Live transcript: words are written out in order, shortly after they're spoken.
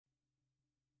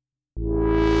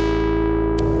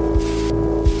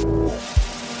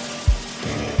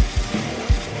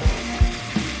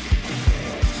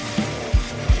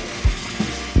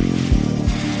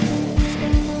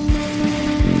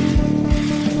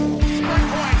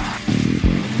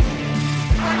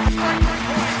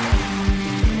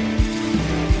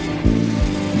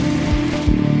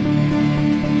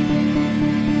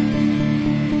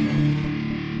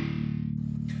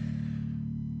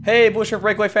Hey, Blueshirt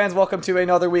Breakaway fans, welcome to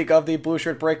another week of the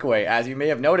Blueshirt Breakaway. As you may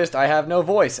have noticed, I have no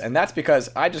voice, and that's because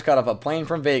I just got off a plane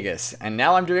from Vegas, and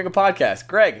now I'm doing a podcast.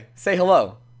 Greg, say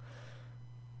hello.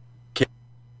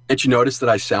 Can't you notice that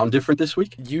I sound different this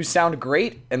week? You sound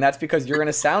great, and that's because you're in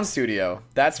a sound studio.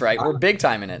 That's right, we're big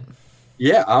time in it.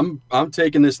 Yeah, I'm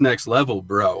taking this next level,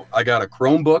 bro. I got a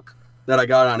Chromebook that I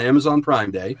got on Amazon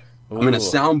Prime Day. I'm in a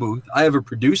sound booth. I have a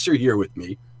producer here with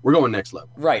me. We're going next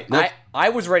level. Right. I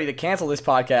was ready to cancel this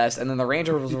podcast, and then the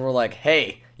Rangers were like,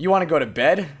 hey, you want to go to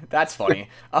bed? That's funny.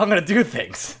 I'm going to do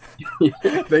things.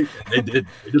 They did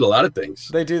a lot of things.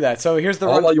 They do that. So here's the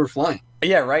all while you were flying.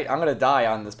 Yeah, right. I'm going to die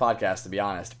on this podcast, to be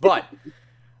honest. But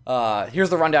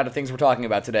here's the rundown of things we're talking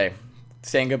about today.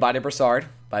 Saying goodbye to Brassard.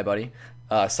 Bye, buddy.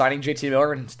 Signing JT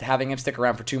Miller and having him stick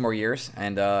around for 2 more years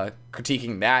and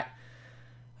critiquing that.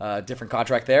 Different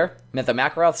contract there. Mintha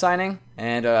McElrath signing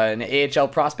and an AHL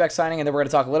prospect signing, and then we're going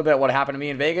to talk a little bit what happened to me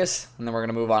in Vegas, and then we're going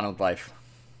to move on with life.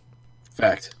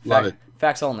 Love it.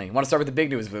 Facts only. Want to start with the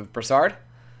big news with Brassard?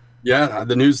 Yeah,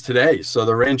 the news today. So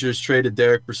the Rangers traded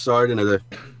Derek Brassard into the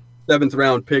 7th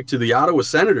round pick to the Ottawa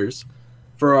Senators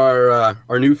for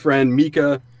our new friend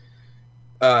Mika.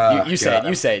 You say it. I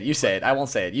won't say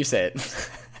it. You say it.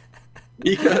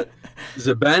 Mika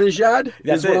Zibanejad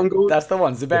is what I'm going with. That's the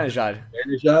one, Zibanejad.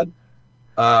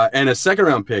 And a 2nd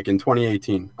round pick in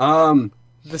 2018. The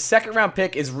 2nd round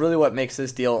pick is really what makes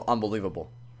this deal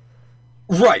unbelievable.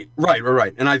 Right.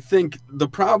 And I think the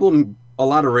problem a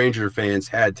lot of Ranger fans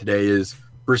had today is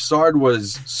Brassard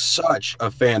was such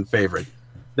a fan favorite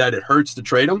that it hurts to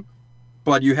trade him.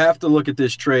 But you have to look at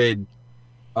this trade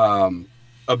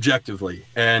objectively.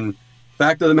 And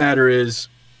fact of the matter is,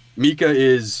 Mika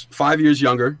is 5 years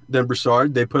younger than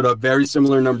Brassard. They put up very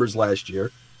similar numbers last year.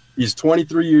 He's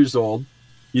 23 years old.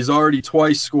 He's already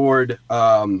twice scored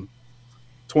 20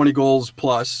 goals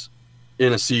plus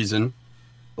in a season.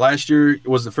 Last year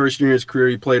was the first year in his career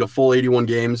he played a full 81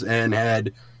 games and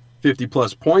had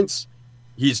 50-plus points.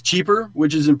 He's cheaper,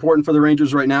 which is important for the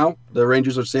Rangers right now. The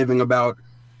Rangers are saving about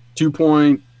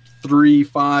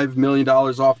 $2.35 million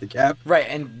off the cap. Right,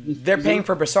 and they're paying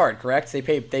for Brassard, correct? They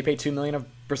pay $2 million of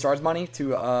Brassard's money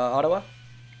to Ottawa?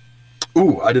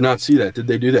 Ooh, I did not see that. Did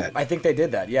they do that? I think they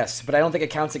did that, yes. But I don't think it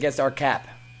counts against our cap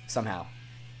somehow.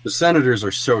 The Senators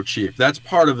are so cheap. That's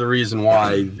part of the reason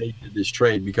why they did this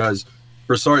trade, because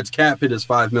Brassard's cap hit is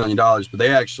 $5 million, but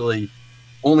they actually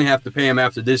only have to pay him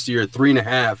after this year $3.5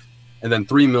 million and then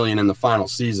 $3 million in the final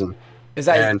season. Is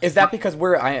that because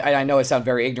we're? I know I sound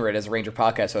very ignorant as a Ranger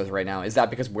podcast host right now. Is that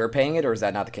because we're paying it, or is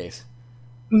that not the case?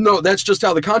 No, that's just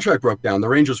how the contract broke down. The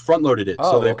Rangers front-loaded it,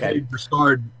 so they paid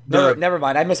Brassard. Never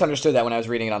mind. I misunderstood that when I was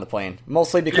reading it on the plane,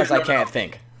 mostly because I can't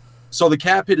think. So the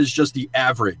cap hit is just the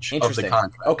average of the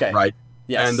contract, right?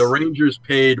 Yes. And the Rangers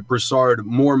paid Brassard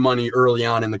more money early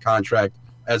on in the contract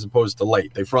as opposed to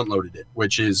late. They front-loaded it,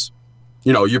 which is,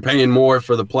 you're paying more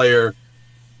for the player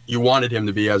you wanted him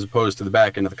to be as opposed to the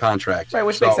back end of the contract. Right,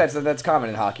 which makes sense. That's common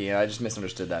in hockey. I just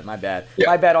misunderstood that. My bad. Yeah.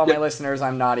 My bad, all my listeners.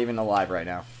 I'm not even alive right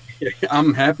now.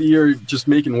 I'm happy you're just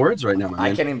making words right now, my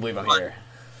man. I can't even believe I'm here.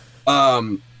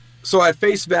 So at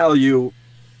face value,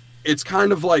 it's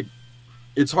kind of like,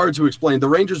 it's hard to explain. The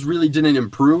Rangers really didn't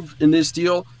improve in this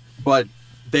deal, but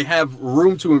they have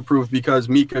room to improve because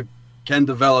Mika can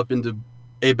develop into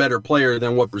a better player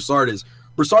than what Brassard is.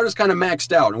 Brassard is kind of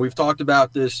maxed out, and we've talked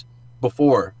about this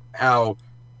before, how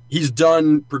he's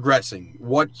done progressing.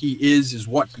 What he is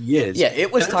what he is. Yeah,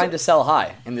 it was time to sell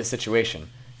high in this situation.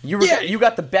 You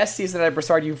got the best season out of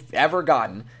Brassard you've ever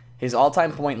gotten, his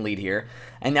all-time point lead here,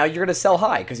 and now you're going to sell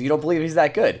high because you don't believe he's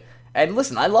that good. And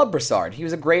listen, I love Brassard. He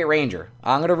was a great Ranger.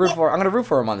 I'm going to root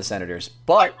for him on the Senators.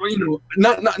 But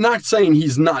not saying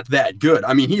he's not that good.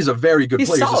 I mean, he's a very good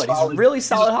player. Solid. He's a really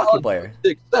solid hockey player.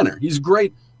 Six center. He's a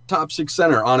great top 6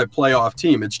 center on a playoff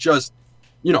team. It's just,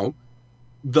 if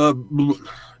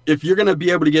you're going to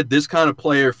be able to get this kind of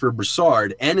player for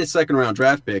Brassard and a 2nd round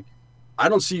draft pick, I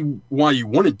don't see why you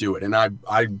wouldn't do it. And I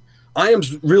am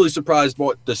really surprised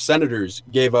what the Senators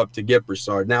gave up to get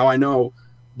Brassard. Now, I know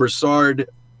Brassard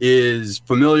is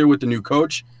familiar with the new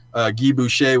coach. Guy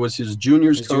Boucher was his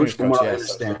juniors coach, from what I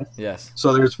understand. Yes.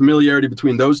 So there's familiarity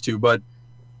between those two. But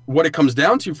what it comes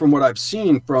down to, from what I've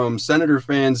seen from Senator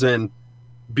fans and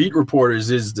beat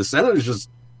reporters, is the Senators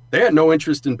they had no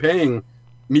interest in paying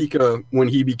Mika when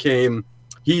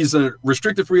he's a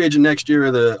restricted free agent next year,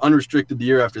 or the unrestricted the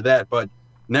year after that. But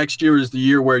next year is the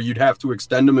year where you'd have to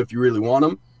extend him if you really want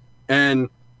him. And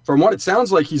from what it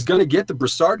sounds like, he's going to get the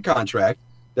Brassard contract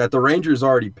that the Rangers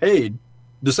already paid.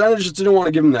 The Senators just didn't want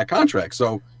to give him that contract,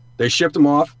 so they shipped him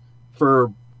off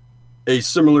for a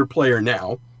similar player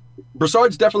now.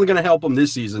 Brassard's definitely going to help him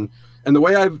this season. And the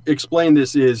way I've explained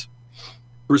this is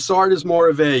Brassard is more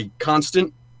of a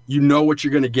constant. You know what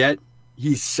you're going to get.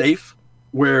 He's safe.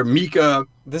 Where Mika,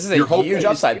 this is a huge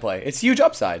upside play. It's huge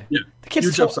upside. Yeah,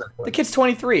 huge upside play. The kid's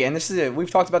 23, and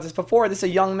we've talked about this before. This is a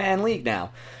young man league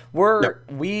now.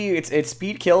 It's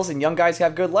speed kills, and young guys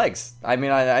have good legs. I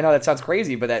mean, I know that sounds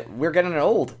crazy, but we're getting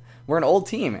old. We're an old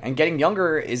team, and getting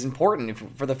younger is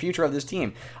important for the future of this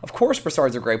team. Of course,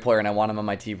 Brassard's a great player, and I want him on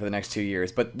my team for the next 2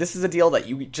 years, but this is a deal that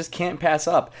you just can't pass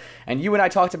up. And you and I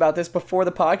talked about this before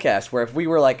the podcast, where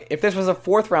if this was a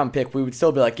 4th-round pick, we would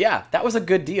still be like, yeah, that was a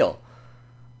good deal.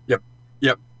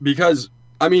 Yep. Because,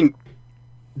 I mean,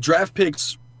 draft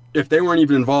picks, if they weren't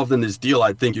even involved in this deal,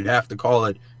 I think you'd have to call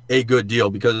it a good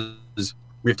deal because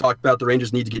we've talked about the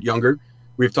Rangers need to get younger.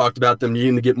 We've talked about them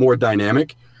needing to get more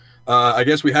dynamic. I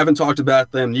guess we haven't talked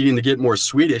about them needing to get more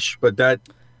Swedish, but that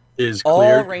is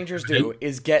clear. All Rangers do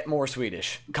is get more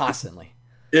Swedish constantly.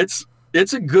 It's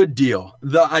a good deal.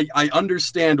 I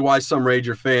understand why some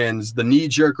Ranger fans, the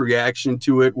knee-jerk reaction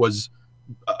to it was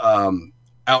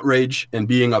outrage and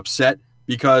being upset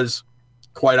because,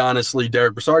 quite honestly,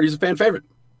 Derek Brassard is a fan favorite.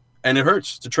 And it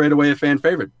hurts to trade away a fan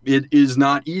favorite. It is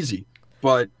not easy,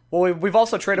 but... Well, we've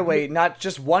also traded away not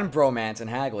just one bromance in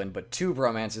Hagelin, but 2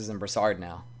 bromances in Brassard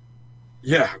now.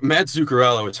 Yeah, Matt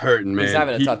Zuccarello is hurting, man. He's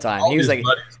having a tough time. He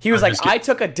was like, I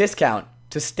took a discount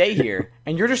to stay here,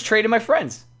 and you're just trading my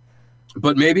friends.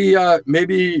 But maybe Z-Bad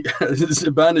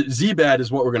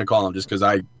is what we're going to call him, just because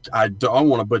I don't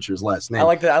want to butcher his last name. I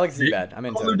like Z-Bad. I'm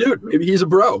into it. Dude, maybe he's a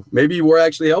bro. Maybe we're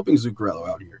actually helping Zuccarello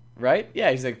out here. Right? Yeah,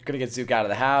 he's going to get Zook out of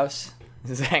the house.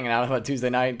 He's hanging out on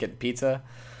Tuesday night, getting pizza.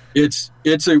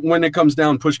 When it comes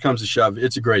down, push comes to shove,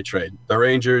 it's a great trade. The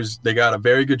Rangers, they got a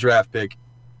very good draft pick.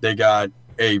 They got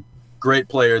a great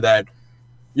player that,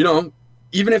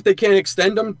 even if they can't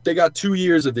extend him, they got 2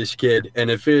 years of this kid,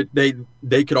 and if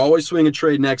they could always swing a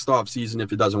trade next offseason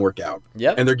if it doesn't work out.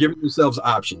 Yep. And they're giving themselves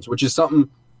options, which is something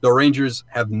the Rangers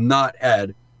have not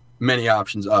had many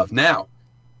options of. Now,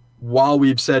 while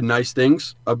we've said nice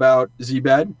things about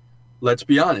Z-Bad, let's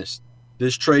be honest,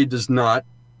 this trade does not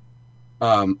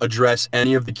address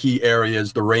any of the key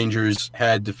areas the Rangers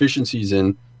had deficiencies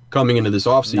in coming into this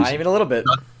offseason. Not even a little bit.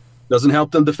 Doesn't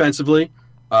help them defensively.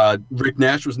 Rick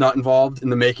Nash was not involved in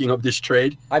the making of this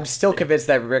trade. I'm still convinced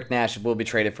that Rick Nash will be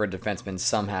traded for a defenseman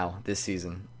somehow this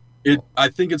season. I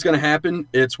think it's going to happen.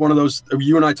 It's one of those.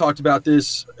 You and I talked about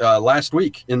this last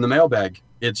week in the mailbag.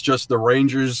 It's just the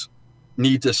Rangers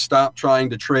need to stop trying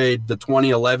to trade the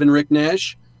 2011 Rick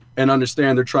Nash and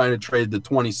understand they're trying to trade the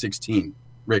 2016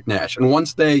 Rick Nash. And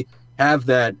once they have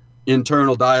that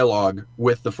internal dialogue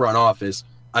with the front office,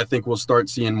 I think we'll start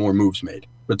seeing more moves made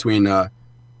between the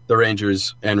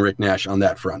Rangers and Rick Nash on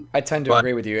that front. I tend to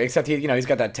agree with you, except he's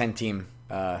got that 10-team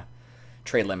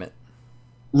trade limit.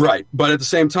 Right, but at the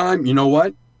same time, you know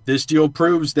what? This deal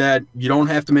proves that you don't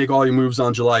have to make all your moves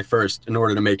on July 1st in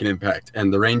order to make an impact.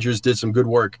 And the Rangers did some good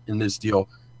work in this deal.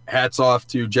 Hats off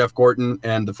to Jeff Gorton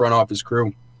and the front office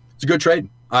crew. It's a good trade.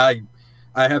 I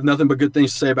have nothing but good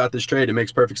things to say about this trade. It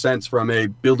makes perfect sense from a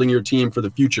building your team for the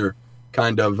future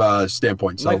kind of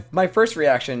standpoint. So my first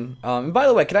reaction, by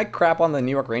the way, can I crap on the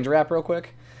New York Ranger app real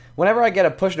quick? Whenever I get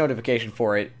a push notification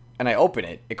for it and I open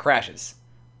it, it crashes.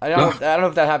 I don't know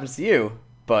if that happens to you,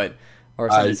 but or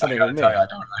something with me. I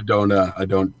don't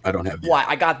have. Well,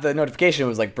 I got the notification. It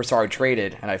was like Brassard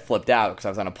traded, and I flipped out because I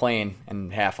was on a plane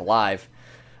and half alive.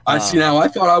 I see now. I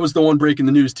thought I was the one breaking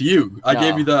the news to you. I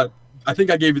think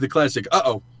I gave you the classic.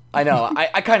 Uh-oh. I know.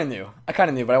 I kind of knew.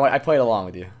 But I played along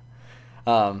with you.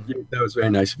 Yeah, that was very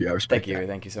nice of you. I respect that.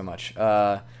 Thank you so much.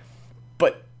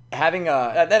 But having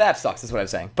that app sucks. That's what I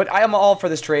was saying. But I am all for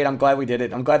this trade. I'm glad we did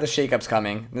it. I'm glad the shakeup's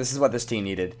coming. This is what this team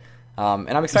needed. And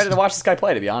I'm excited to watch this guy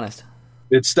play, to be honest.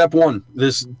 It's step one.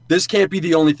 This can't be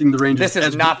the only thing the Rangers. This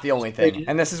is not the only thing,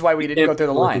 and this is why we didn't go through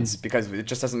the lines because it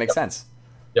just doesn't make sense.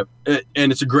 Yep,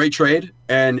 and it's a great trade.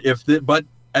 And but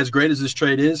as great as this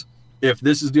trade is, if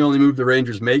this is the only move the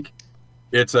Rangers make,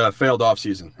 it's a failed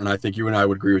offseason, and I think you and I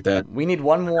would agree with that. We need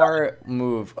one more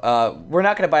move. We're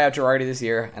not going to buy out Girardi this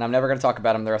year, and I'm never going to talk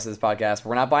about him the rest of this podcast. But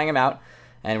we're not buying him out,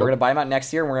 and we're going to buy him out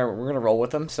next year, and we're going to roll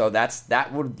with him. So I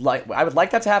would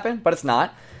like that to happen, but it's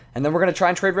not. And then we're going to try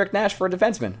and trade Rick Nash for a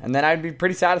defenseman, and then I'd be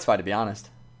pretty satisfied, to be honest.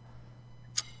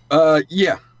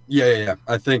 Yeah.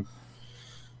 I think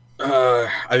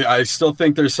I still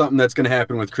think there's something that's going to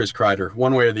happen with Chris Kreider,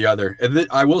 one way or the other. And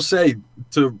I will say,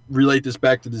 to relate this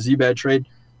back to the Z-Bad trade,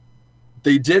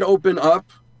 they did open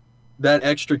up that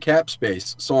extra cap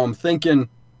space. So I'm thinking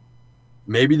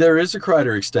maybe there is a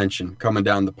Kreider extension coming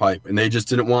down the pipe, and they just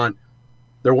didn't want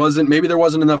 – there wasn't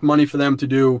enough money for them to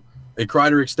do a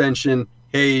Kreider extension,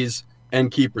 Hayes,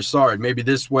 and keep Brassard. Maybe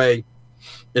this way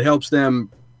it helps them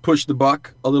push the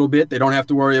buck a little bit. They don't have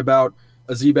to worry about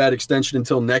a Z-Bad extension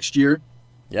until next year.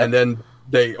 Yep. And then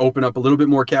they open up a little bit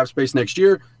more cap space next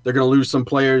year. They're going to lose some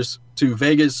players to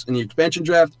Vegas in the expansion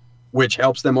draft, which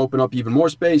helps them open up even more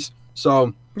space.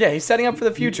 So yeah, he's setting up for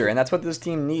the future, and that's what this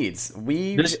team needs.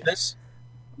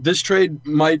 This trade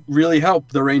might really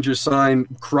help the Rangers sign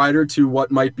Kreider to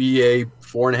what might be a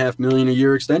 $4.5 million a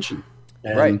year extension.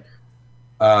 And, right.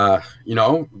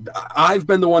 I've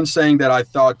been the one saying that I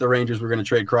thought the Rangers were going to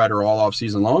trade Kreider all off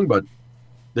season long, but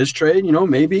this trade,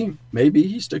 maybe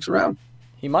he sticks around.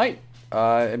 He might.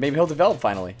 Maybe he'll develop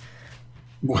finally.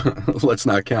 Let's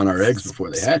not count our eggs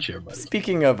before they hatch here, buddy.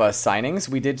 Speaking of signings,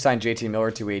 we did sign JT Miller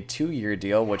to a 2-year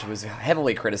deal, which was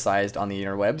heavily criticized on the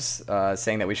interwebs,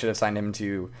 saying that we should have signed him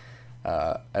to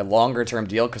a longer-term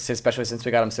deal, especially since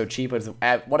we got him so cheap. It's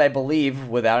at what I believe,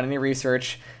 without any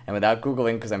research and without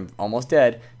Googling, because I'm almost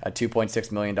dead, a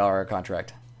 $2.6 million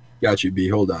contract. Got you, B.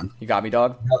 Hold on. You got me,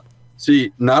 dog?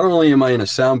 See, not only am I in a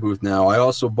sound booth now, I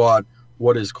also bought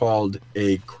what is called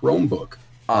a Chromebook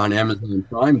on Amazon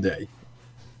Prime Day.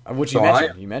 Which you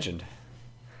mentioned.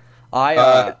 It's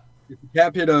a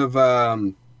cap hit of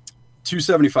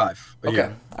 $275 a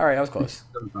year. All right, that was close.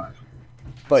 $275.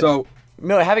 But so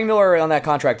having Miller on that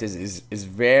contract is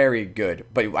very good.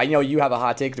 But I know you have a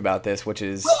hot take about this, which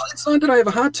is it's not that I have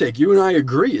a hot take. You and I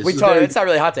agree. It's not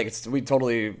really a hot take. We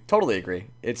totally agree.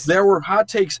 There were hot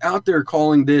takes out there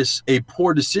calling this a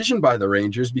poor decision by the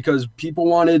Rangers because people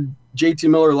wanted JT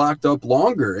Miller locked up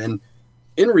longer, and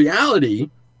in reality,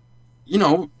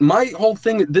 my whole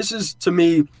thing, this is, to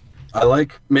me, I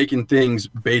like making things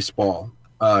baseball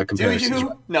comparisons. Do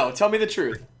you? No, tell me the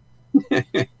truth.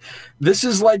 This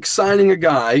is like signing a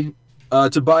guy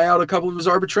to buy out a couple of his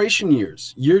arbitration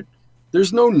years.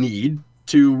 There's no need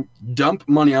to dump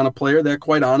money on a player that,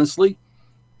 quite honestly,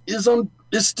 is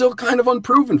still kind of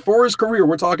unproven for his career.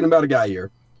 We're talking about a guy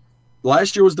here.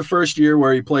 Last year was the first year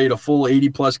where he played a full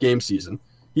 80-plus game season.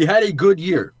 He had a good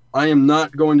year. I am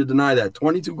not going to deny that.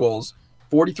 22 goals,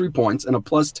 43 points, and a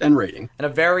plus 10 rating. And a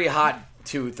very hot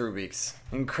 2-3 weeks.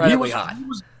 Incredibly hot.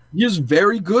 He was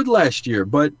very good last year,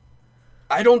 but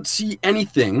I don't see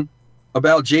anything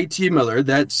about JT Miller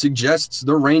that suggests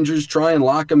the Rangers try and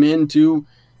lock him into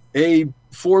a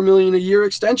 $4 million a year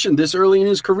extension this early in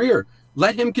his career.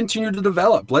 Let him continue to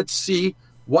develop. Let's see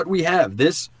what we have.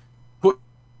 This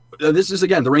is,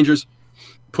 again, the Rangers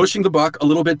pushing the buck a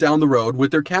little bit down the road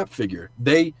with their cap figure.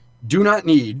 They do not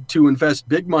need to invest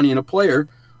big money in a player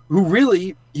who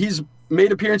really, he's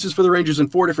made appearances for the Rangers in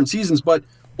 4 different seasons, but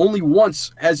only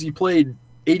once has he played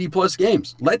 80-plus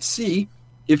games. Let's see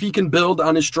if he can build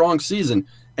on his strong season.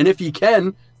 And if he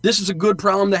can, this is a good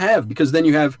problem to have, because then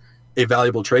you have a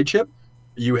valuable trade chip.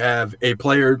 You have a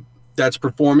player that's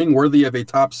performing worthy of a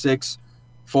top 6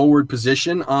 forward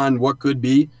position on what could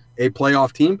be a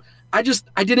playoff team. I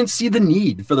didn't see the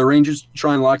need for the Rangers to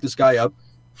try and lock this guy up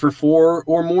for 4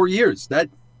 or more years. That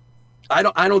I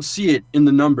don't see it in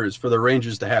the numbers for the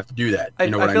Rangers to have to do that. I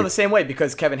feel the same way,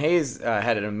 because Kevin Hayes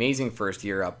had an amazing first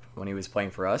year up when he was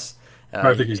playing for us.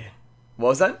 Perfect. What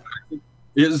was that? It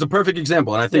is a perfect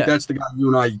example, and I think that's the guy you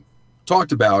and I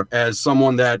talked about as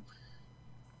someone that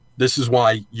this is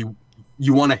why you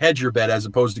want to hedge your bet as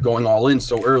opposed to going all in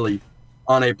so early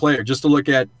on a player. Just to look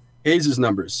at Hayes'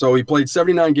 numbers. So he played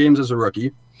 79 games as a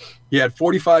rookie. He had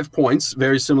 45 points,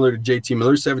 very similar to JT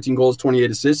Miller, 17 goals, 28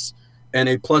 assists, and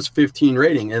a plus 15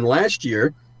 rating. And last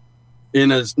year,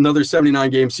 in another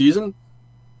 79-game season,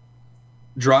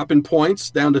 dropping points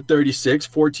down to 36,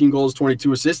 14 goals,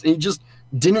 22 assists, and he just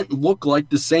didn't look like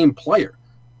the same player.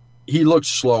 He looked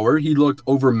slower. He looked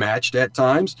overmatched at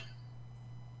times.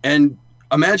 And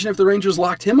imagine if the Rangers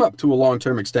locked him up to a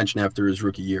long-term extension after his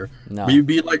rookie year. No. We'd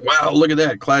be like, wow, look at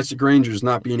that. Classic Rangers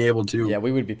not being able to. Yeah,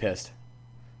 we would be pissed.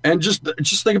 And just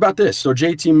think about this. So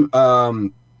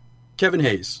JT, Kevin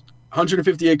Hayes,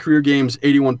 158 career games,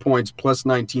 81 points, plus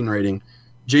 19 rating.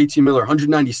 JT Miller,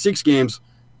 196 games,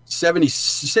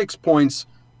 76 points,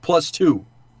 plus 2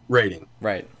 rating.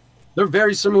 Right. They're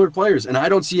very similar players, and I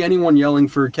don't see anyone yelling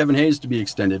for Kevin Hayes to be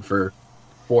extended for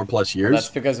 4+ years. Well, that's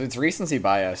because it's recency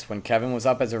bias. When Kevin was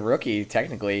up as a rookie,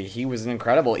 technically, he was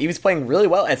incredible. He was playing really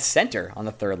well at center on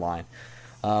the third line.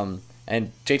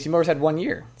 And JT Miller's had 1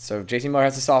 year. So JT Miller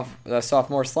has a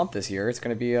sophomore slump this year. It's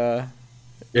going to be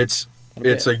it's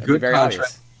a good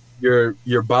contract. Obvious.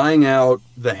 You're buying out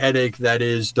the headache that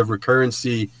is the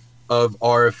recurrency of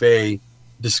RFA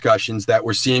discussions that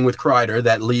we're seeing with Kreider.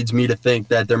 That leads me to think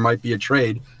that there might be a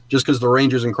trade, just because the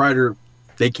Rangers and Kreider,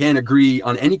 they can't agree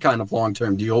on any kind of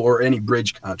long-term deal or any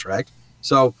bridge contract.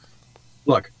 So,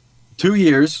 look, 2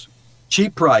 years,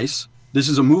 cheap price. This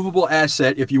is a movable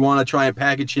asset if you want to try and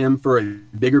package him for a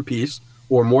bigger piece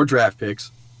or more draft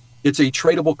picks. It's a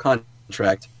tradable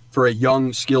contract for a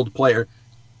young, skilled player.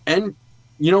 And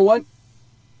you know what?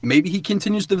 Maybe he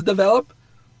continues to develop.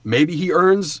 Maybe he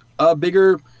earns a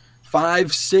bigger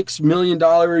 $5-6 million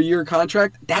a year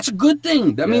contract. That's a good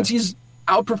thing. That means he's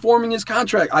outperforming his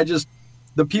contract.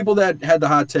 The people that had the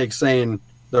hot take saying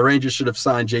the Rangers should have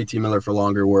signed JT Miller for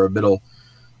longer were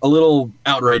a little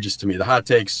outrageous to me. The hot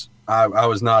takes, I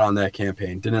was not on that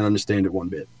campaign. Didn't understand it one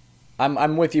bit.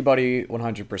 I'm with you, buddy,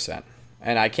 100%.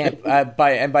 And I can't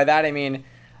by that I mean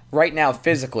right now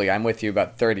physically I'm with you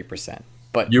about 30%.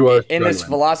 But you are in this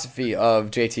philosophy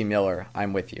of JT Miller,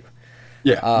 I'm with you.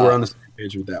 Yeah, we're on the same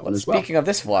page with that one as well. Speaking of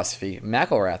this philosophy,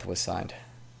 McElrath was signed.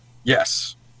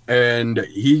 Yes, and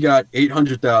he got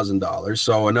 $800,000,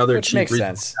 so another Which cheap makes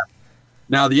sense.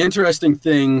 Now, the interesting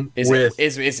thing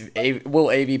will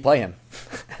AV play him?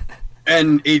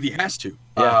 And AV has to.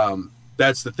 Yeah.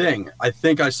 That's the thing. I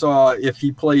think I saw if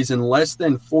he plays in less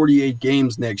than 48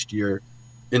 games next year,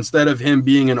 instead of him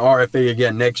being an RFA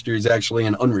again next year, he's actually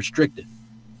an unrestricted.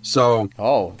 So,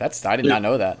 I did not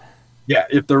know that. Yeah,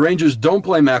 if the Rangers don't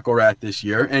play McElrath this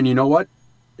year, and you know what?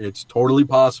 It's totally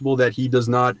possible that he does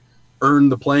not earn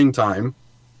the playing time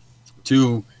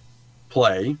to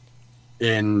play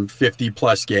in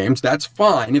 50-plus games. That's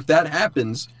fine. If that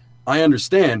happens, I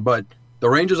understand. But the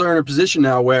Rangers are in a position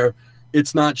now where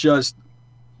it's not just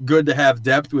good to have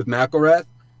depth with McElrath.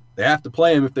 They have to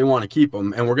play him if they want to keep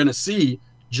him. And we're going to see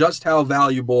just how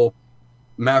valuable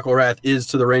McElrath is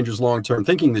to the Rangers' long-term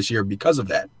thinking this year because of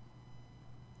that.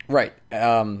 Right.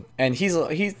 And he's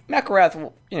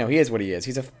McElrath, he is what he is.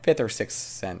 He's a fifth or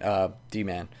sixth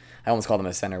D-man. I almost called him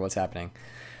a center. What's happening?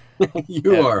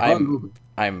 You are.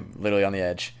 I'm literally on the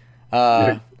edge.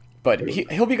 But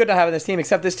he'll be good to have in this team,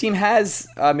 except this team has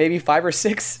maybe fifth or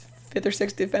sixth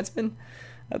defensemen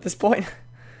at this point.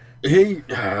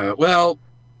 Well,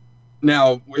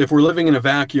 now, if we're living in a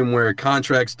vacuum where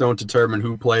contracts don't determine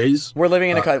who plays... we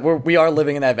are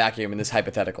living in that vacuum in this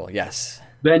hypothetical, yes.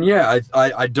 Then, yeah,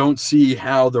 I don't see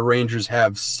how the Rangers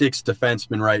have 6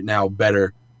 defensemen right now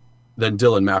better than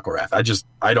Dylan McElrath.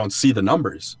 I don't see the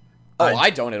numbers.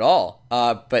 I don't at all.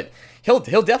 But he'll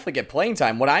definitely get playing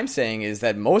time. What I'm saying is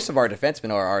that most of our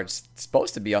defensemen are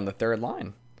supposed to be on the third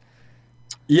line.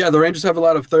 Yeah, the Rangers have a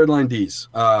lot of third-line Ds.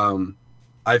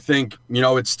 I think,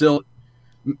 it's still...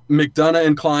 McDonough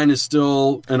and Klein is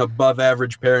still an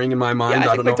above-average pairing in my mind.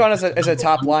 Yeah, I think McDonough is a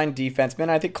top-line defenseman.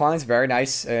 I think Klein's very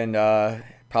nice and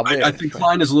probably... I think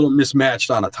Klein is a little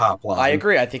mismatched on a top line. I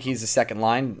agree. I think he's a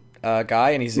second-line guy,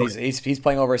 and he's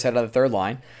playing over his head on the third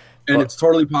line. And it's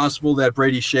totally possible that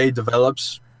Brady Shea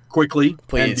develops quickly.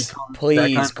 Please,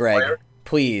 Greg.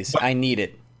 Please, but I need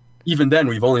it. Even then,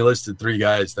 we've only listed 3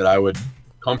 guys that I would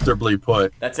comfortably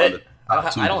put. That's it.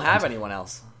 I don't have anyone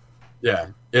else. Yeah,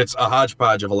 it's a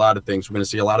hodgepodge of a lot of things. We're going to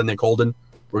see a lot of Nick Holden.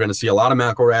 We're going to see a lot of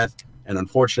McElrath. And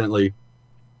unfortunately,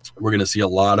 we're going to see a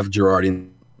lot of Girardi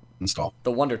install.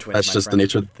 The Wonder Twins. That's just the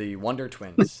nature of the Wonder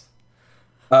Twins.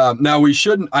 Now, we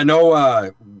shouldn't – I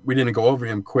know we didn't go over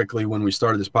him quickly when we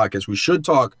started this podcast. We should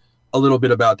talk a little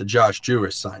bit about the Josh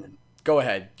Juris signing. Go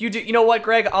ahead. You know what,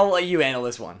 Greg? I'll let you handle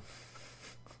this one.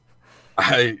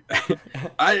 I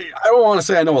don't want to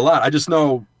say I know a lot. I just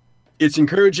know it's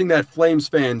encouraging that Flames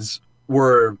fans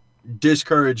were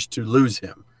discouraged to lose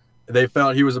him. They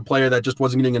felt he was a player that just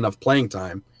wasn't getting enough playing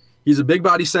time. He's a big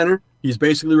body center. He's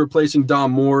basically replacing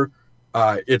Dom Moore.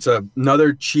 It's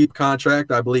another cheap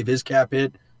contract. I believe his cap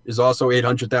hit is also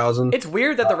 $800,000. It's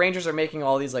weird that the Rangers are making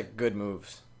all these good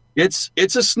moves. It's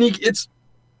a sneak. It's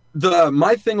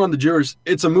my thing on the Jurors.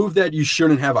 It's a move that you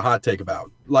shouldn't have a hot take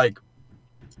about.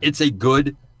 It's a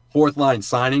good fourth line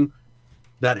signing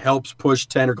that helps push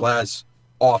Tanner Glass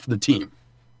off the team,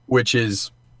 which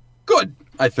is good,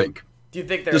 I think. Do you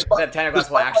think that Tanner Glass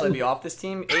will actually be off this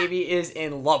team? AV is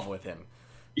in love with him.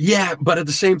 Yeah, but at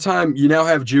the same time, you now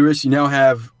have Juris, you now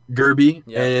have Gerby,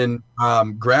 and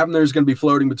Grabner is going to be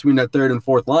floating between that third and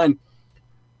fourth line.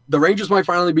 The Rangers might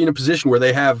finally be in a position where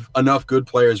they have enough good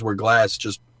players where Glass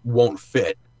just won't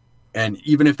fit. And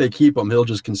even if they keep him, he'll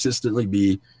just consistently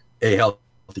be a healthy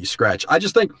scratch. I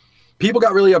just think people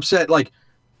got really upset.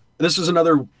 This is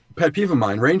another pet peeve of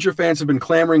mine. Ranger fans have been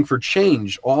clamoring for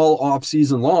change all off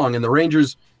season long, and the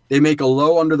Rangers, they make a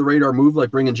low under the radar move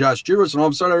like bringing Josh Juris, and all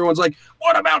of a sudden everyone's like,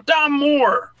 what about Dom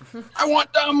Moore? I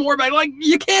want Dom Moore back.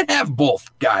 You can't have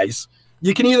both, guys.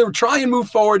 You can either try and move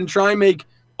forward and try and make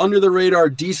under the radar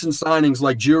decent signings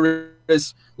like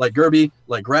Juris, like Gerby,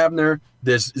 like Grabner,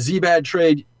 this Zbad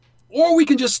trade, or we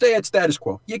can just stay at status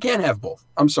quo. You can't have both.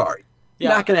 I'm sorry.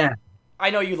 Not going to happen.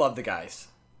 I know you love the guys,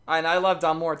 and I love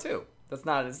Dom Moore too. It's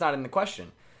not in the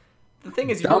question. The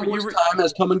thing is, time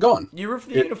has come and gone. You root for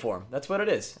the uniform. That's what it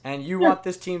is. And you want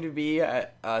this team to be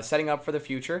setting up for the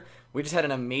future. We just had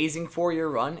an amazing 4-year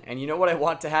run. And you know what I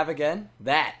want to have again?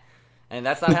 That. And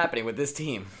that's not happening with this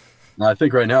team. I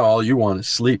think right now all you want is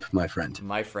sleep, my friend.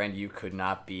 My friend, you could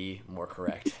not be more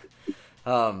correct.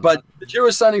 But the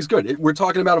Giroux signing's good. We're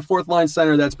talking about a fourth-line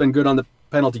center that's been good on the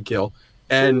penalty kill.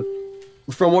 And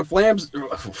from what Flames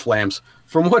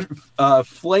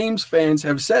fans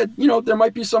have said, there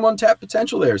might be some untapped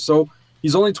potential there. So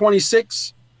he's only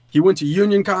 26. He went to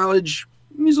Union College.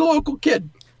 He's a local kid.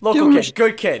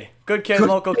 Good kid.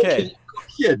 Local kid.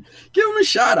 Give him a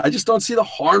shot. I just don't see the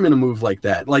harm in a move like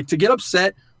that. Like, to get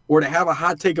upset or to have a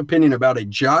hot take opinion about a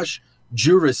Josh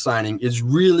Giroux signing is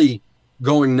really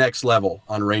going next level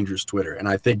on Rangers Twitter. And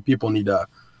I think people need to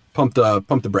pump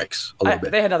the brakes a little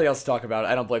bit. They had nothing else to talk about.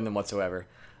 I don't blame them whatsoever.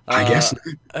 I guess.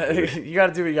 You got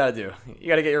to do what you got to do. You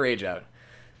got to get your rage out.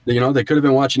 They could have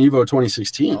been watching Evo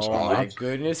 2016. Oh, my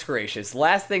goodness gracious.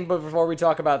 Last thing before we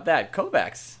talk about that,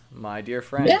 Kovacs, my dear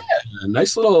friend. Yeah,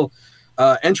 nice little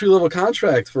entry-level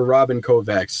contract for Robin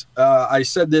Kovacs. I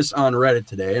said this on Reddit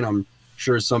today, and I'm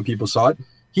sure some people saw it.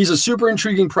 He's a super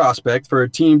intriguing prospect for a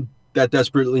team that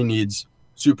desperately needs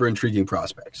super intriguing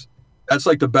prospects. That's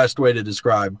like the best way to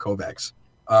describe Kovacs.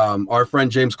 Our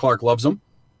friend James Clark loves him,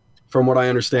 from what I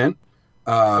understand,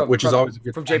 which is always a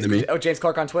good thing to me. Oh, James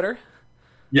Clark on Twitter?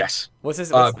 Yes. What's his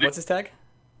tag?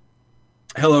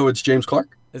 Hello, it's James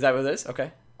Clark. Is that what it is?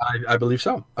 Okay. I believe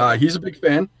so. He's a big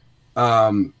fan.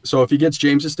 So if he gets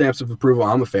James's stamps of approval,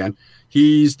 I'm a fan.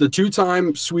 He's the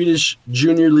 2-time Swedish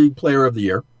Junior League Player of the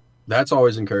Year. That's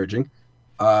always encouraging.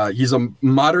 He's a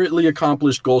moderately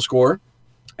accomplished goal scorer,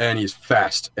 and he's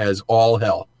fast as all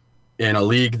hell in a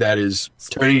league that is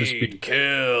turning to speed.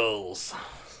 Kills.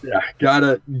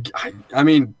 Yeah, I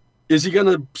mean, is he going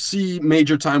to see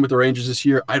major time with the Rangers this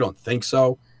year? I don't think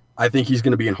so. I think he's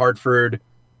going to be in Hartford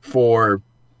for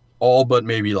all but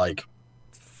maybe like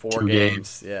 4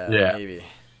 games. Yeah, maybe.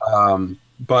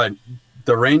 But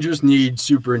the Rangers need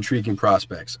super intriguing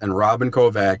prospects, and Robin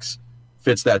Kovacs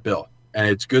fits that bill. And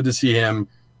it's good to see him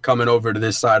coming over to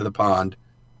this side of the pond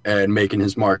and making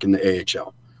his mark in the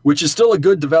AHL, which is still a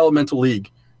good developmental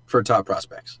league for top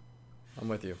prospects. I'm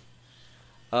with you.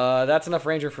 That's enough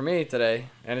Ranger for me today.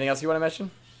 Anything else you want to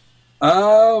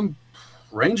mention?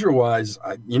 Ranger-wise,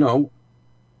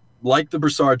 like the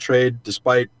Brassard trade,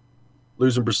 despite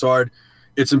losing Brassard,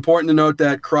 it's important to note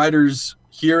that Kreider's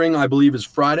hearing, I believe, is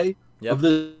Friday of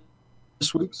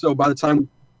this week. So by the time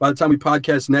we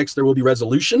podcast next, there will be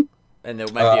resolution. And there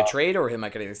might be a trade, or he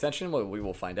might get an extension. We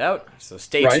will find out. So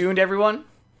stay tuned, everyone.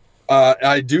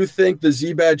 I do think the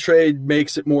Zbad trade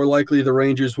makes it more likely the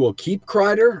Rangers will keep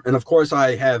Kreider. And, of course,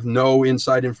 I have no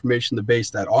inside information to base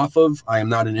that off of. I am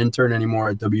not an intern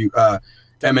anymore at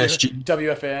MSG.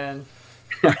 WFN.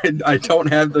 I don't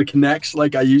have the connects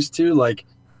like I used to. Like,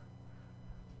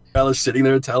 I was sitting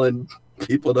there telling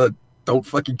people to don't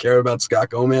fucking care about Scott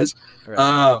Gomez.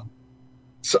 Right.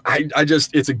 So I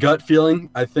just, it's a gut feeling.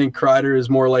 I think Kreider is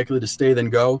more likely to stay than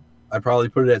go. I'd probably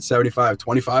put it at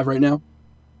 75-25 right now.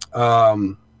 I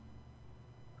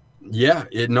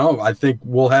think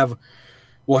we'll have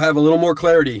a little more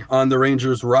clarity on the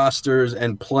Rangers rosters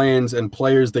and plans and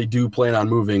players they do plan on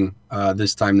moving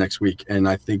this time next week. And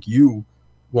I think you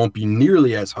won't be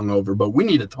nearly as hungover, but we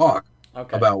need to talk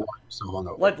about why you're so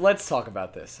hungover. Let's talk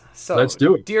about this. So let's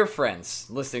do it. Dear friends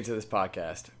listening to this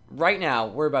podcast, right now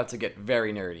we're about to get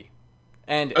very nerdy.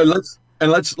 And let's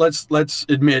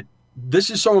admit this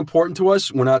is so important to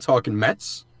us. We're not talking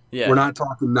Mets. Yeah. We're not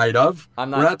talking night of. We're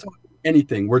not talking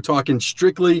anything. We're talking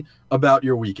strictly about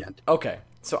your weekend. Okay.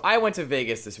 So I went to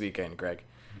Vegas this weekend, Greg.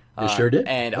 You sure did?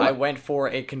 And I went for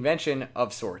a convention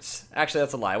of sorts. Actually,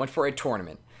 that's a lie. I went for a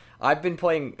tournament. I've been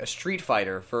playing a Street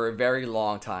Fighter for a very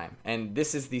long time. And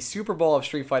this is the Super Bowl of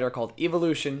Street Fighter called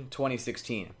Evolution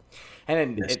 2016.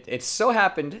 And it so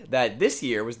happened that this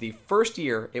year was the first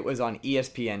year it was on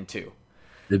ESPN2.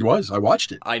 It was. I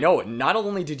watched it. I know. Not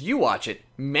only did you watch it,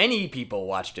 many people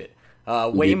watched it.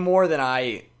 Way more than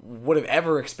I would have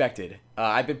ever expected.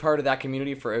 I've been part of that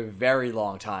community for a very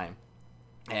long time.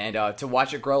 And to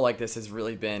watch it grow like this has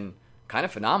really been kind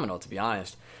of phenomenal, to be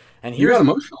honest. And you got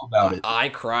emotional about it. I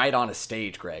cried on a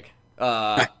stage, Greg.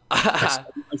 I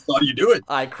saw you do it.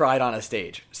 I cried on a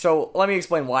stage. So let me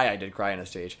explain why I did cry on a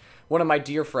stage. One of my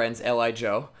dear friends, L.I.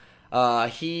 Joe,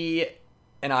 he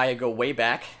and I go way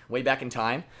back in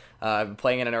time. I've been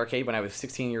playing in an arcade when I was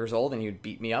 16 years old, and he would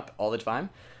beat me up all the time.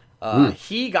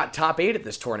 He got top 8 at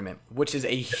this tournament, which is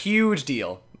a huge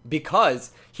deal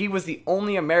because he was the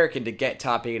only American to get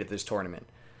top 8 at this tournament.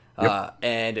 Yep.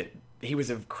 And he was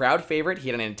a crowd favorite. He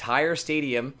had an entire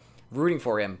stadium rooting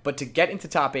for him. But to get into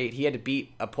top 8, he had to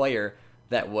beat a player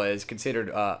that was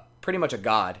considered pretty much a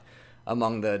god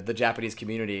among the Japanese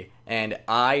community. And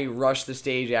I rushed the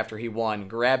stage after he won,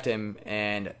 grabbed him,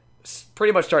 and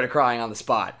pretty much started crying on the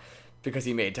spot because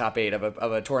he made top 8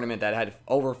 of a tournament that had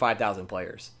over 5,000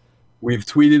 players. We've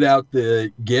tweeted out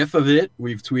the GIF of it.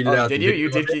 We've tweeted out. Did the you?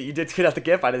 video You did tweet out the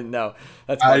GIF? I didn't know.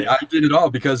 That's funny. I did it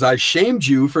all because I shamed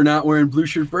you for not wearing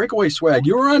Blueshirts Breakaway swag.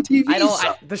 You were on TV.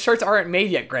 The shirts aren't made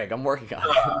yet, Greg. I'm working on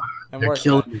it. You're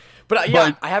killing me. But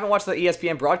I haven't watched the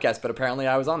ESPN broadcast, but apparently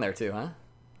I was on there too, huh?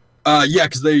 Yeah,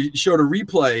 because they showed a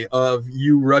replay of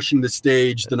you rushing the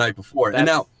stage the night before. And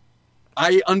now,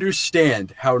 I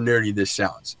understand how nerdy this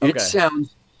sounds. Okay. It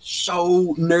sounds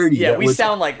so nerdy. Yeah, we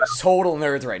sound like total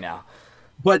nerds right now.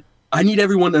 But I need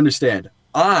everyone to understand.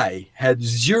 I had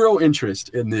zero interest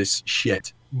in this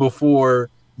shit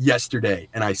before yesterday.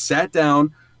 And I sat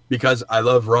down because I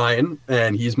love Ryan,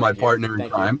 and he's my partner in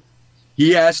crime.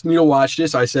 He asked me to watch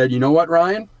this. I said, you know what,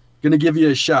 Ryan? Going to give you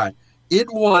a shot. It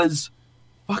was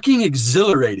fucking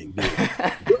exhilarating, dude.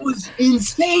 It was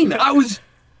insane.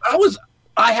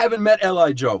 I haven't met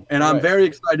L.I. Joe, and I'm very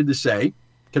excited to say,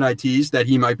 can I tease that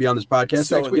he might be on this podcast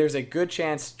next week? So there's a good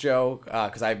chance, Joe,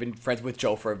 because I've been friends with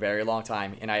Joe for a very long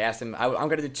time, and I asked him, I'm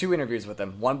going to do 2 interviews with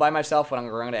him. One by myself, when I'm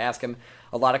going to ask him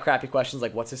a lot of crappy questions,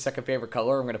 like what's his second favorite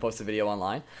color? I'm going to post a video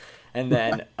online. And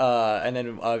then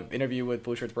interview with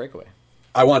Blueshirts Breakaway.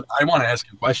 I want to ask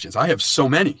him questions. I have so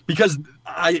many because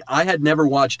I had never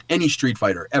watched any Street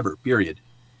Fighter ever, period,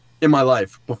 in my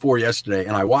life before yesterday,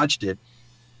 and I watched it.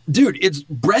 Dude, it's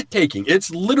breathtaking.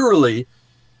 It's literally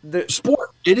the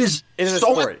sport. It is a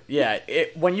sport. Yeah,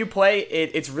 when you play,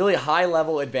 it's really high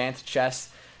level advanced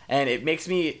chess, and it makes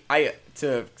me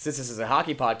since this is a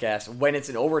hockey podcast, when it's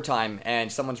in overtime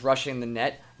and someone's rushing the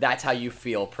net, that's how you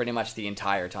feel pretty much the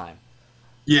entire time.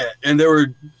 Yeah, and there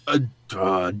were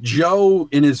Joe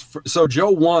in his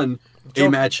Joe won a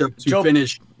matchup to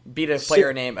finish. Beat a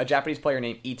Japanese player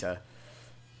named Ita.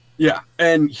 Yeah,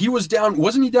 and he was down.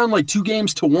 Wasn't he down like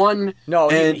 2-1? No,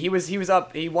 he was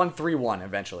up. He won 3-1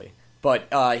 eventually, but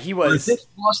he was. I think he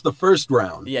lost the first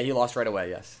round. Yeah, he lost right away.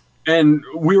 Yes. And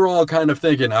we were all kind of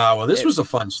thinking, this was a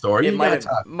fun story. It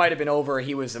might have been over.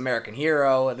 He was American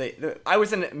hero. I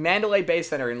was in Mandalay Bay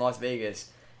Center in Las Vegas,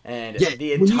 and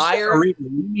the entire arena,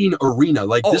 you mean arena?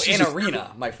 Like this is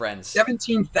arena, my friends.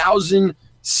 17,000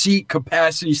 seat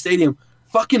capacity stadium,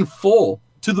 fucking full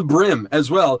to the brim as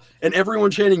well, and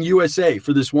everyone chanting USA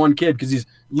for this one kid because he's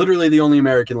literally the only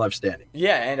American left standing.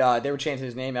 Yeah, and they were chanting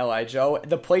his name, L.I. Joe.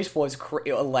 The place was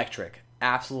electric,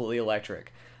 absolutely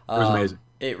electric. It was amazing.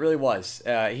 It really was.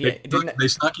 They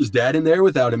snuck his dad in there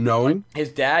without him knowing. His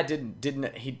dad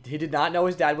he did not know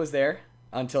his dad was there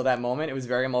until that moment. It was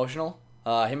very emotional.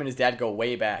 Him and his dad go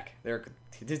way back.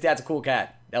 His dad's a cool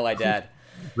cat, L.I. Dad.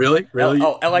 Really?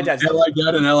 L.I. Dad. L.I.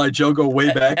 Dad and L.I. Joe go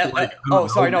way back.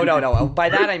 Sorry, no. By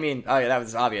that I mean, that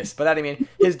was obvious. By that I mean,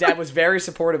 his dad was very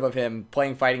supportive of him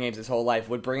playing fighting games his whole life.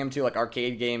 Would bring him to like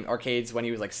arcades when he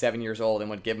was like 7 years old,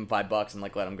 and would give him $5 and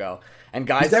like let him go. And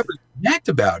guys, his dad was jacked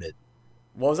about it.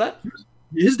 What was that?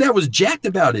 His dad was jacked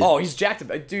about it. Oh, he's jacked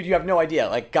about it. Dude, you have no idea.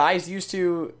 Like Joe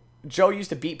used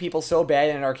to beat people so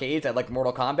bad in arcades at like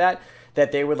Mortal Kombat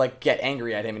that they would like get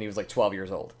angry at him, and he was like 12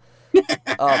 years old.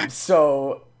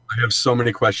 So I have so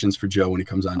many questions for Joe when he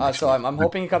comes on next week. I'm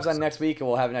hoping he comes on next week and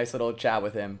we'll have a nice little chat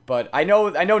with him. But I know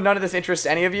none of this interests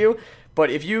any of you, but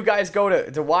if you guys go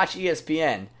to watch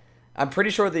ESPN, I'm pretty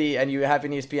sure and you have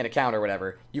an ESPN account or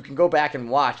whatever, you can go back and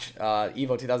watch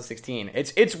Evo 2016.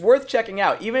 It's worth checking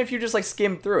out, even if you just like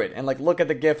skim through it and like look at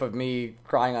the GIF of me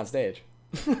crying on stage.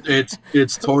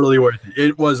 It's totally worth it.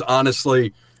 It was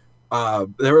honestly,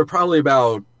 there were probably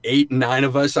about 8, 9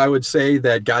 of us, I would say,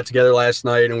 that got together last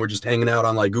night and were just hanging out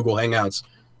on like Google Hangouts,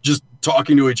 just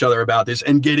talking to each other about this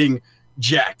and getting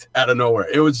jacked out of nowhere.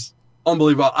 It was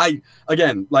unbelievable.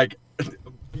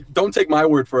 Don't take my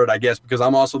word for it, I guess, because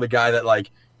I'm also the guy that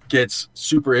like gets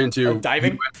super into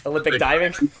diving, Olympic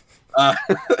diving.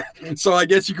 So I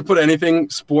guess you could put anything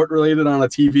sport related on a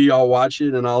TV. I'll watch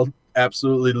it and I'll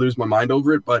absolutely lose my mind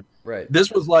over it. But This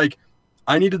was like,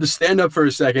 I needed to stand up for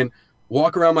a second,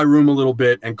 walk around my room a little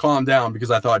bit, and calm down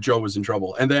because I thought Joe was in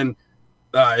trouble. And then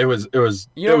it was great.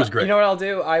 You know what I'll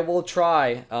do? I will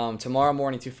try tomorrow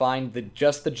morning to find the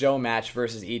Joe match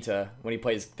versus Ita when he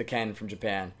plays the Ken from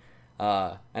Japan.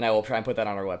 And I will try and put that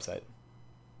on our website.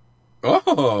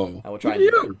 Oh, I will try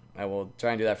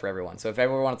and do that for everyone. So if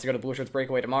everyone wants to go to Blueshirts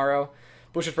Breakaway tomorrow,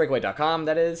 blueshirtsbreakaway.com,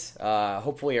 that is.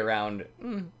 Hopefully around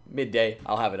midday,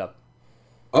 I'll have it up.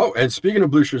 Oh, and speaking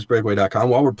of blueshirtsbreakaway.com,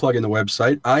 while we're plugging the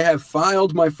website, I have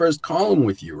filed my first column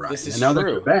with you, Ryan. This is and now true.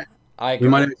 That you're back, We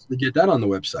might actually get that on the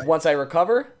website. Once I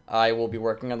recover, I will be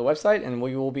working on the website, and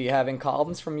we will be having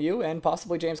columns from you and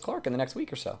possibly James Clark in the next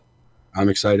week or so. I'm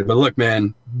excited. But look,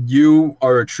 man, you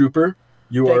are a trooper.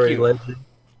 You are a legend.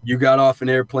 You got off an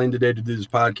airplane today to do this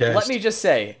podcast. Let me just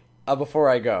say, before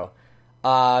I go,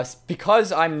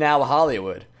 because I'm now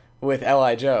Hollywood with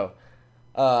L.I. Joe,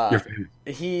 you're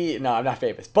famous. No, I'm not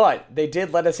famous, but they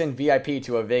did let us in VIP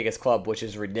to a Vegas club, which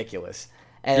is ridiculous.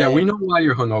 And, yeah, we know why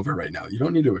you're hungover right now. You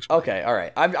don't need to explain. Okay, all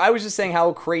right. I was just saying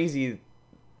how crazy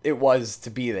it was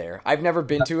to be there. I've never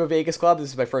been to a Vegas club.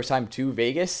 This is my first time to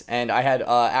Vegas, and I had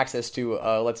access to,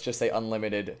 let's just say,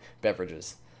 unlimited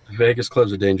beverages. Vegas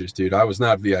clubs are dangerous, dude. I was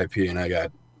not VIP, and I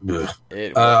got... It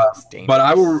was dangerous. But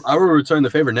I will return the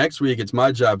favor. Next week, it's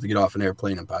my job to get off an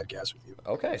airplane and podcast with you.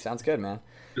 Okay, sounds good, man.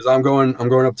 Because I'm going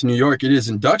up to New York. It is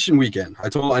induction weekend.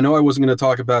 I know I wasn't going to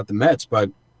talk about the Mets,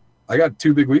 but I got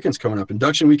 2 big weekends coming up.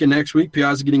 Induction weekend next week.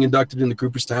 Piazza getting inducted into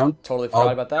Cooperstown. Totally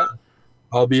forgot about that.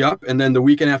 I'll be up. And then the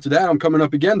weekend after that, I'm coming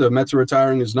up again. The Mets are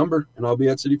retiring his number, and I'll be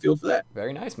at Citi Field for that.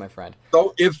 Very nice, my friend.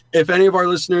 So if any of our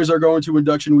listeners are going to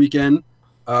induction weekend,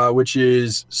 which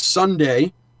is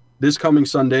Sunday, this coming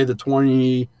Sunday, the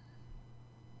 23rd,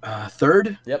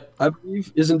 yep, I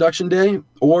believe, is induction day.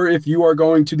 Or if you are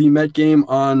going to the Met game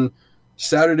on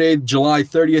Saturday, July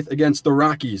 30th against the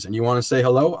Rockies, and you want to say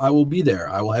hello, I will be there.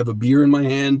 I will have a beer in my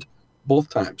hand both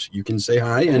times. You can say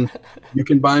hi, and you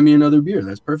can buy me another beer.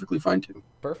 That's perfectly fine, too.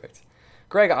 Perfect.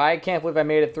 Greg, I can't believe I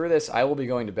made it through this. I will be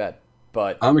going to bed.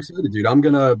 But I'm excited, dude. I'm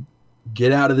going to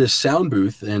get out of this sound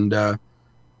booth, and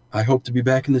I hope to be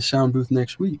back in the sound booth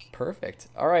next week. Perfect.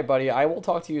 All right, buddy. I will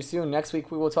talk to you soon. Next week,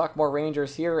 we will talk more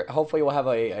Rangers here. Hopefully, we'll have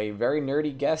a very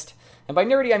nerdy guest. And by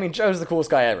nerdy, I mean Joe's the coolest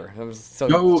guy ever.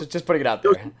 So just putting it out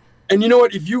there. And you know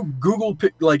what? If you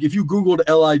Googled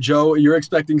L.I. Joe, you're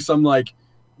expecting some,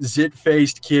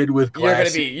 zit-faced kid with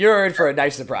glasses. You're in for a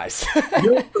nice surprise.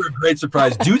 You're in for a great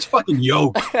surprise. Dude's fucking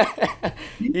yoked.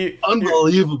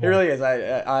 Unbelievable. He really is.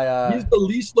 He's the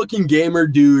least-looking gamer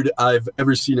dude I've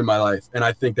ever seen in my life, and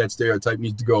I think that stereotype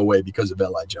needs to go away because of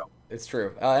L.I. Joe. It's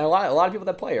true. And a lot of people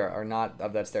that play are not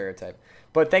of that stereotype.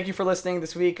 But thank you for listening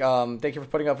this week. Thank you for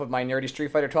putting up with my nerdy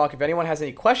Street Fighter talk. If anyone has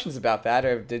any questions about that,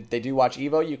 or they do watch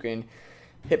EVO, you can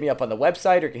hit me up on the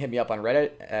website, or you can hit me up on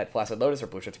Reddit at Flaccid Lotus or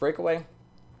Blueshirts Breakaway,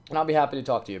 and I'll be happy to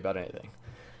talk to you about anything.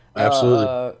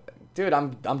 Absolutely, dude.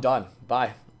 I'm done.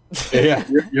 Bye. Yeah,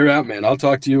 you're out, man. I'll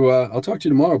talk to you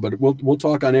tomorrow, but we'll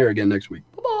talk on air again next week.